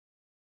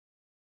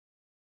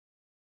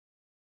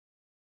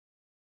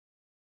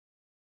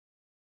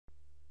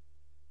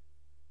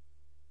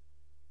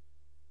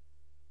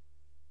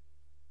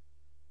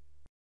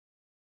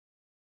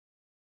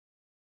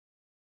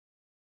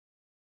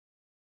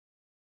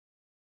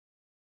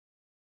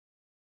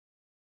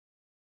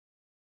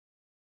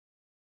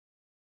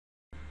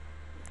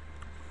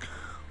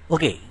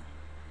Okay,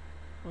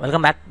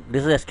 welcome back.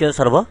 This is SQL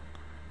Server.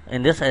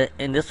 In this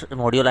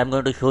module, I'm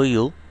going to show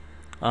you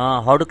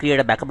how to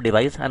create a backup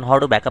device and how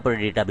to backup a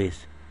database.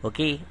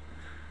 Okay,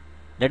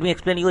 let me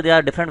explain you. There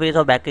are different ways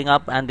of backing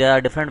up, and there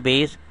are different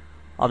ways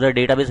of the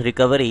database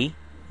recovery.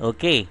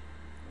 Okay,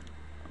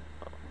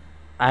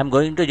 I'm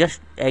going to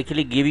just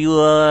actually give you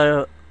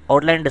a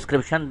outline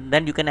description.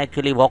 Then you can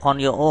actually walk on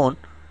your own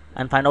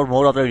and find out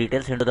more of the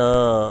details into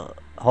the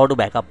how to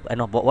backup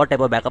and what type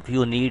of backup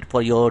you need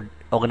for your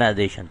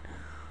organization.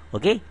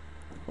 Okay,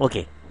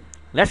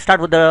 let's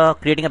start with the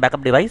creating a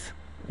backup device.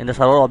 In the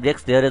server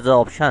objects, there is an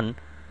option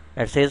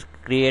that says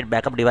create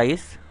backup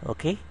device.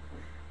 Okay,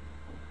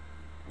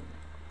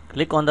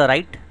 click on the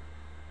right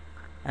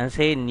and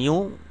say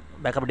new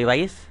backup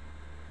device.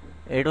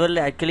 It will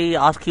actually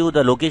ask you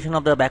the location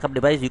of the backup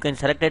device. You can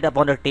select it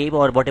upon the tab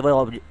or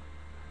whatever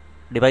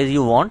device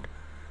you want.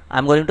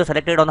 I'm going to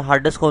select it on the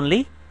hard disk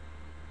only.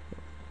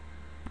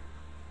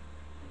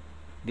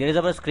 There is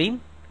a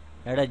screen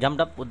that I jumped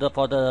up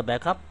for the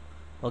backup.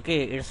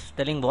 Okay, it's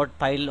telling what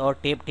file or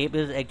tape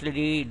is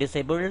actually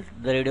disabled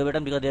the radio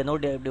button because there are no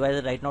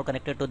devices right now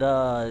connected to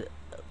the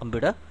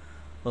computer.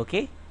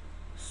 Okay,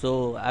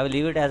 so I will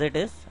leave it as it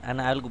is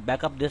and I will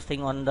back up this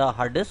thing on the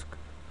hard disk.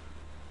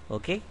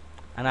 Okay,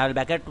 and I will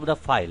back it to the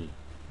file.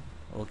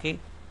 Okay,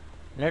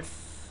 let's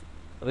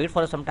wait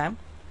for some time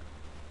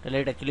till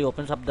it actually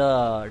opens up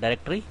the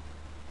directory.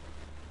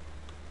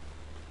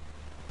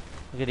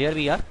 Okay, there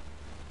we are.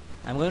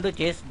 I'm going to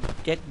check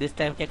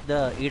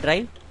the E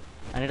drive,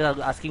 and it is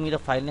asking me the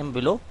file name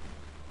below.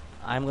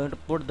 I'm going to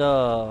put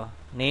the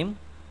name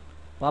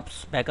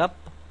pubs backup.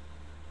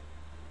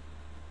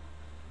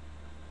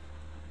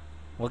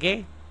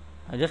 Okay,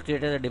 I just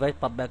created a device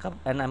pub backup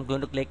and I'm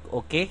going to click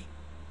OK.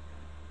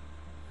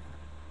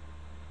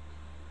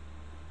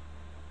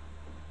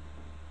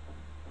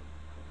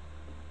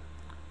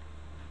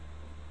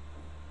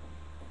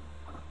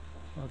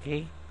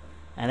 Okay,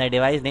 and the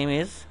device name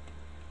is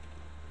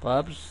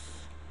pubs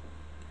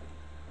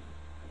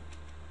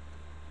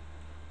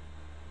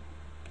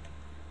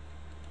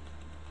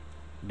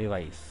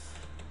device.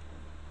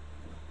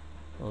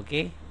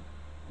 Okay,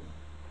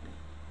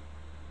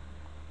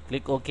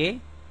 click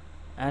OK,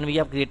 and we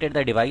have created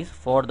the device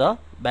for the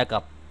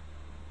backup.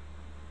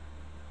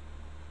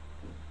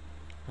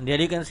 And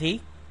there you can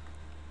see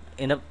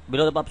in the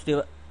below the pubs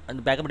and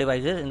the backup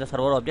devices in the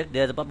server object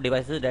there is a pub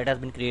devices that has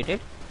been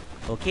created.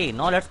 Okay,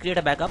 now let's create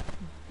a backup.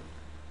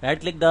 Right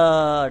click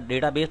the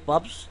database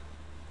pubs,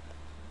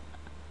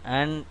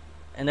 and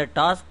in the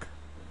task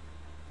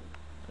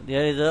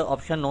there is a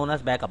option known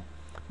as backup.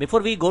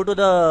 Before we go to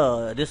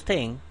this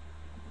thing,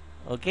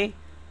 okay,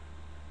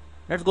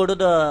 let's go to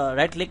the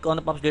right click on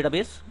the pubs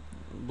database,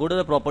 go to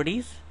the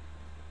properties.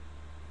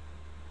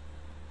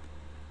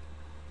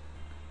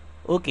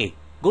 Okay,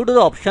 go to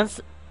the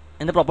options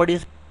in the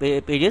properties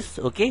pages.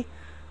 Okay,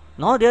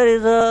 now there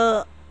is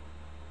a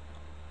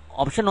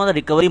option on the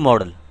recovery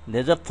model.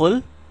 There is a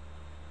full.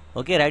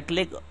 Okay, right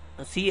click,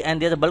 see,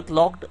 and there's a bulk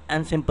locked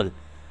and simple.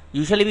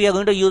 Usually we are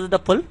going to use the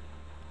full.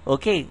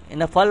 Okay, in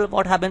the full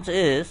what happens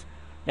is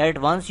that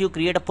once you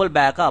create a full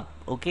backup,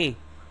 okay,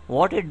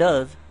 what it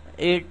does,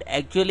 it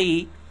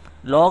actually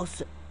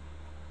logs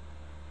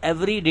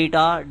every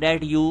data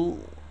that you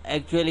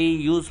actually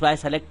use by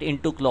select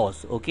into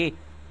clause. Okay,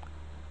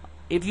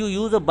 if you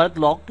use a bulk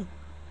locked,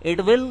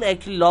 it will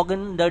actually log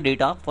in the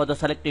data for the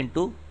select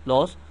into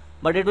clause,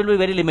 but it will be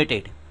very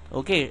limited.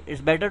 Okay, it's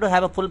better to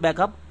have a full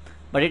backup,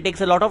 but it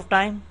takes a lot of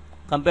time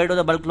compared to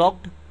the bulk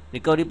locked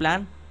recovery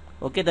plan.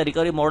 Okay, the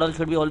recovery model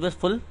should be always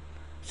full.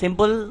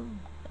 Simple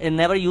is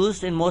never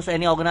used in most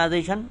any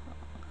organization.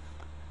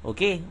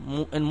 Okay,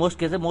 in most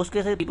cases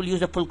people use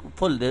the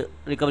full the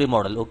recovery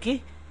model.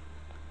 Okay,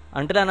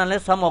 until and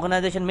unless some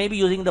organization may be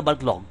using the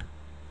bulk locked.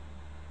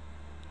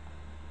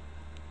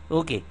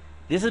 Okay,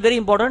 this is very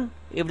important.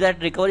 If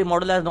that recovery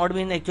model has not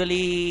been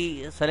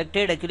actually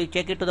selected, actually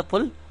check it to the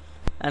full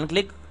and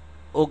click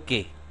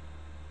OK.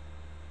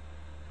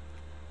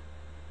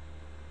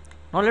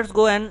 Now let's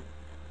go and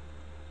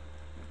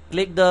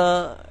click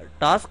the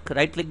task,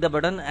 right click the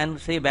button and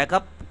say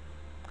backup.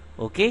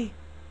 Okay,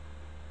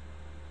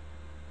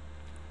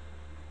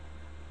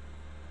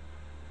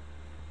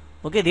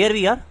 okay, there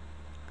we are.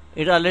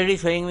 It is already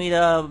showing me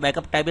the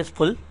backup type is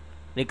full,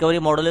 recovery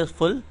model is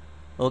full.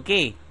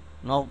 Okay,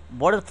 now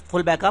what is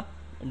full backup?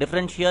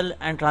 Differential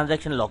and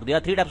transaction log. There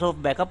are three types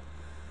of backup.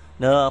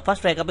 The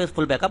first backup is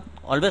full backup.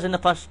 Always in the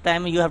first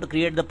time you have to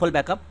create the full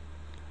backup.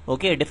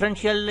 Okay,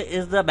 differential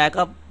is the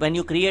backup. When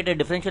you create a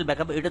differential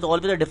backup, it is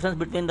always the difference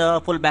between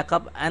the full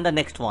backup and the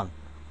next one.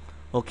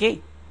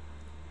 Okay,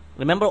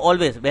 remember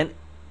always when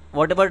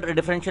whatever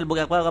differential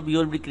backup you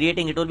will be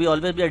creating, it will be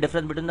always be a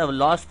difference between the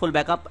last full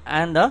backup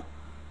and the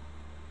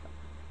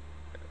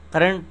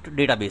current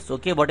database.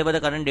 Okay, whatever the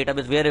current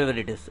database, wherever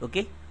it is.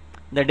 Okay,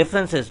 the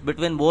differences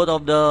between both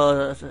of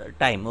the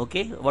time.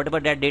 Okay, whatever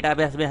that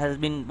database has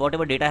been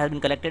whatever data has been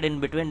collected in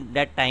between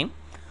that time.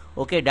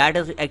 Okay, that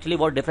is actually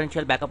what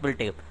differential backup will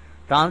take.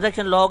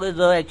 Transaction log is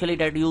actually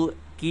that you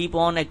keep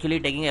on actually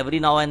taking every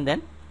now and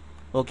then.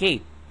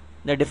 Okay,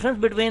 The difference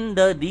between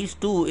these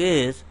two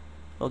is,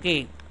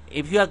 okay,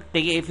 if you are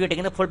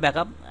taking the full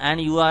backup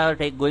and you are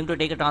going to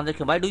take a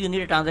transaction, why do you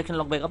need a transaction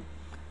log backup?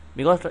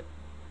 Because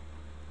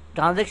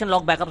transaction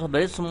log backups are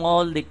very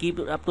small. They keep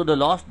up to the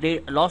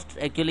lost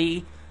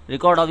actually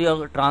record of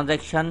your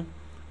transaction.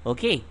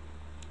 Okay,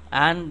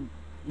 and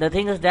the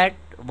thing is that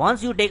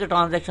once you take a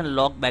transaction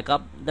log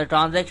backup, the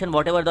transaction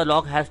whatever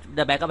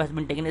the backup has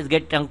been taken is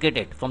get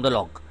truncated from the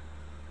log.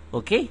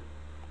 Okay,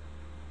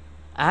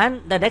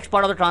 and the next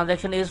part of the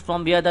transaction is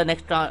from where the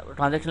next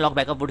transaction log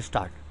backup would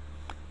start.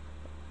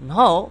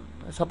 Now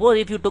suppose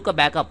if you took a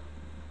backup,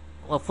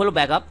 a full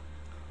backup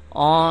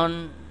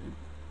on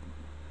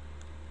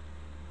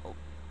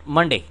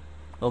Monday,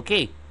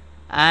 okay,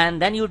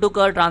 and then you took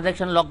a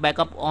transaction log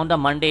backup on the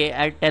Monday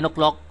at 10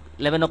 o'clock,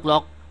 11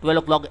 o'clock, 12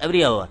 o'clock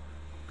every hour.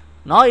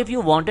 Now if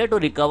you wanted to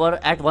recover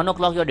at 1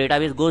 o'clock, your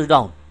database goes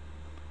down,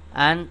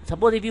 and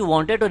suppose if you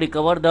wanted to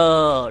recover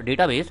the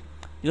database,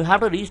 you have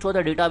to restore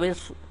the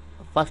database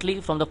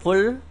firstly from the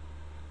full,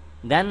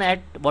 then at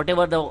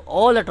whatever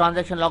all the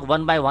transaction log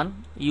one by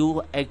one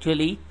you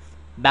actually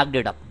backed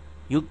it up.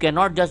 You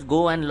cannot just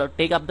go and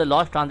take up the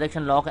lost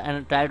transaction log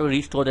and try to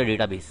restore the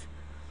database.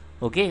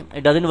 Okay,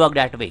 it doesn't work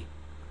that way.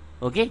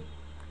 Okay,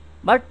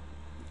 but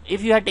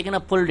if you had taken a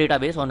full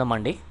database on the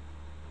Monday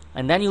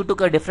and then you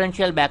took a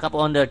differential backup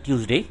on the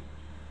Tuesday,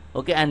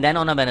 okay, and then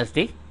on a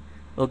Wednesday,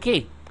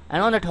 okay,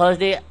 and on a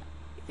Thursday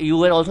you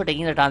were also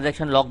taking the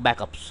transaction log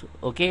backups,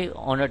 okay,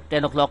 on a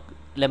 10 o'clock,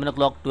 11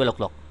 o'clock, 12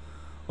 o'clock.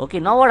 Okay,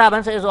 now what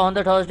happens is on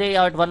the Thursday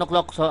at 1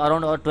 o'clock, so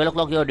around 12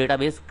 o'clock your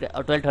database,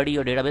 or 12:30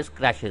 your database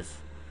crashes.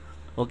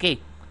 Okay,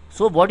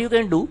 so what you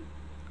can do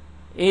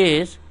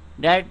is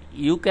that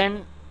you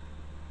can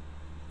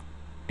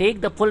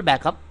take the full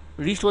backup,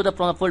 restore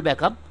from the full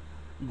backup,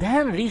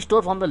 then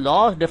restore from the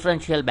lost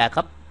differential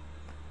backup,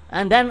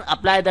 and then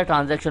apply the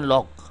transaction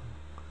log.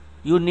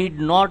 You need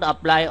not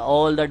apply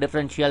all the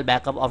differential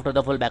backup after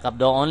the full backup.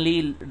 The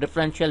only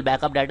differential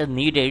backup that is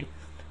needed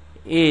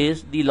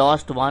is the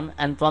lost one,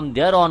 and from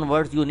there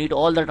onwards you need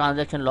all the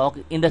transaction log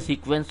in the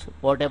sequence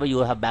whatever you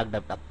have backed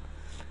up.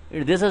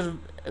 This is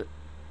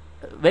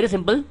very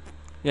simple.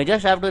 You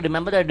just have to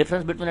remember the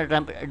difference between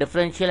a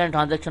differential and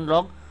transaction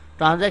log.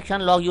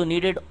 Transaction log you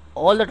needed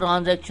all the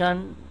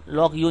transaction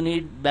log you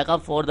need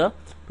backup to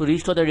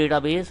restore the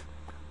database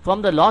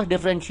from the lost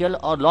differential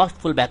or lost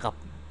full backup,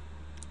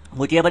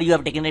 whichever you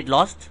have taken it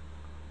lost.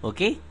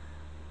 Okay,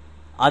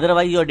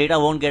 otherwise your data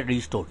won't get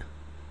restored.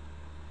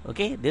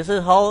 Okay, this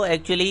is how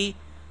actually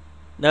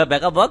the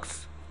backup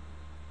works.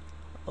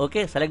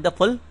 Okay, select the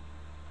full.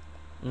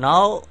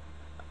 Now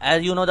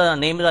as you know the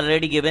name is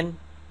already given.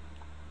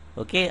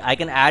 Okay, I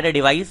can add a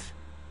device.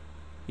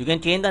 You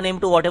can change the name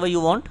to whatever you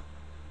want.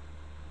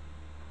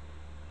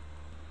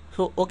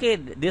 So okay,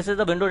 this is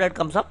the window that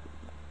comes up.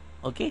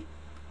 Okay,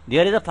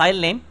 there is a file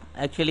name.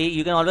 Actually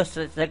you can always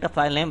select a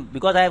file name.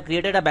 Because I have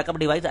created a backup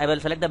device, I will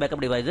select the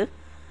backup devices.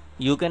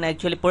 You can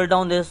actually pull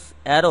down this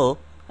arrow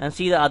and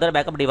see the other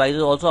backup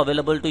devices also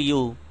available to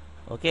you.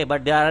 Okay,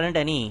 but there aren't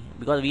any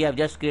because we have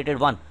just created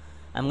one.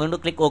 I'm going to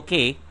click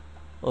OK.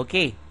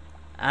 Okay,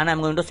 and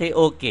I'm going to say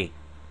OK.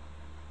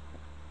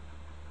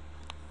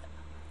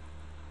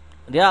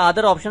 There are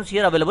other options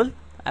here available.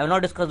 I will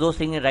not discuss those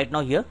things right now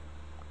here.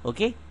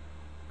 Okay,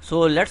 so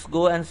let's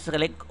go and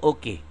select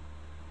OK.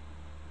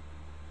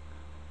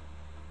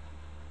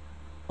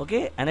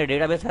 Okay, and the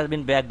database has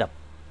been backed up.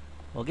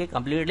 Okay,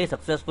 completely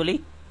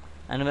successfully,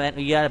 and when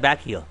we are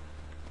back here.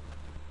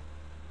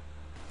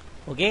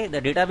 Okay,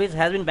 the database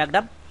has been backed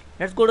up.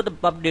 Let's go to the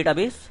pub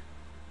database.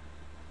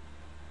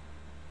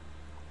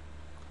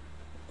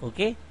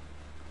 Okay,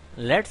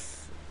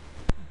 let's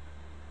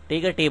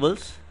take a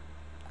tables.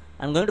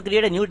 I'm going to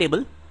create a new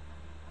table.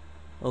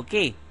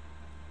 Okay,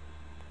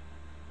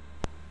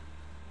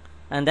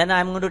 and then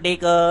I'm going to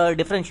take a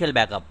differential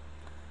backup.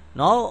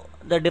 Now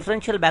the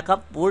differential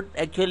backup would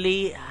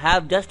actually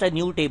have just a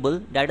new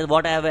table. That is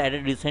what I have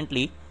added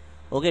recently.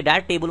 Okay,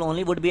 that table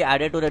only would be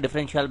added to the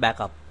differential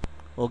backup.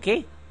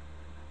 Okay,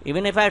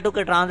 even if I took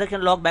a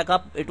transaction log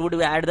backup, it would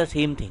add the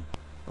same thing.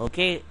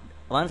 Okay,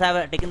 once I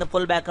have taken the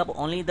full backup,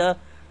 only the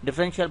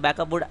differential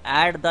backup would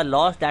add the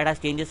loss that has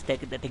changes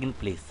taken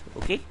place.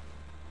 Okay,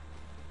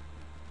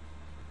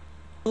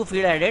 two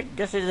field added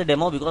just as a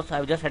demo because I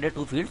have just added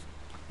two fields.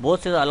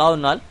 Both says allow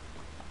null.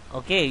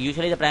 Okay,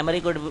 usually the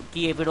primary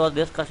key, if it was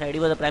this cust ID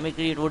was the primary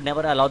key, it would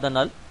never allow the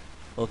null.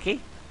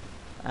 Okay,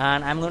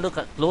 and I'm going to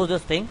close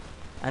this thing,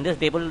 and this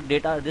table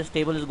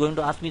is going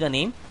to ask me the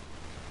name.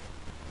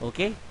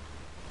 Okay,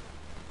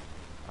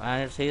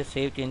 and it says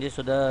save changes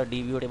to the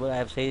DVO table. I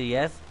have said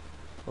yes.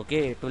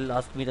 Okay, it will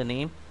ask me the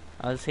name.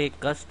 I'll say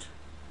cust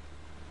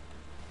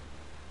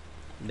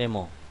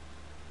demo.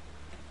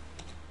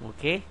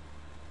 Okay,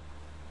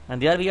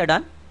 and there we are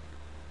done.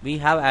 We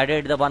have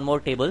added the one more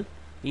table.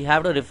 We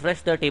have to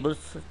refresh the tables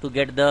to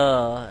get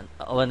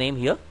our name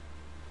here.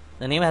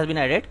 The name has been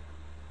added.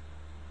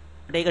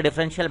 Take a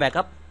differential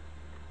backup.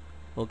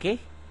 Okay,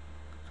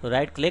 so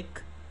right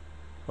click.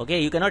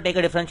 Okay, you cannot take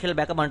a differential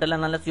backup until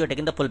and unless you are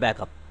taking the full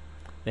backup.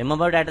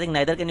 Remember that thing,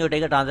 neither can you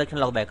take a transaction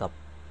log backup.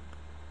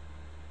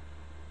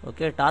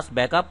 Okay, task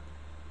backup.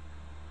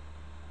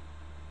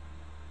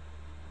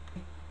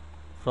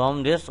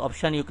 From this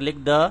option you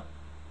click the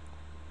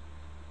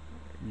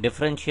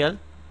differential.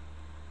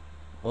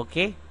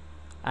 Okay,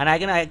 and I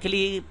can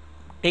actually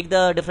take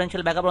the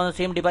differential backup on the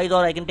same device,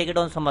 or I can take it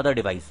on some other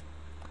device.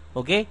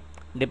 Okay,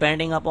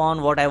 depending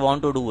upon what I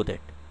want to do with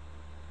it.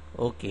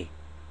 Okay,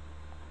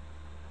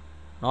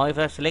 now if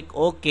I select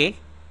OK,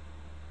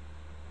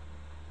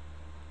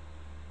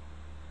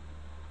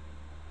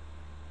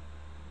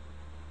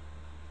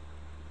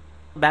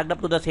 backed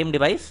up to the same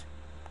device.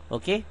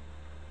 Okay,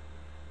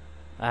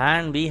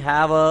 and we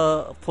have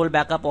a full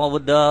backup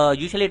with the,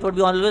 usually it would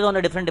be always on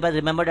a different device.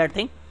 Remember that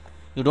thing,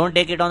 you don't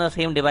take it on the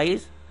same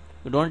device,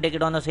 you don't take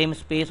it on the same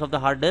space of the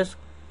hard disk.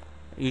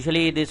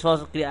 Usually this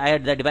was the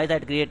device I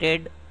had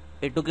created,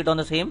 it took it on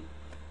the same,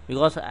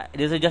 because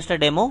this is just a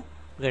demo.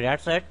 Okay,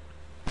 that's it.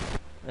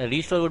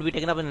 Restore would be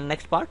taken up in the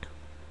next part.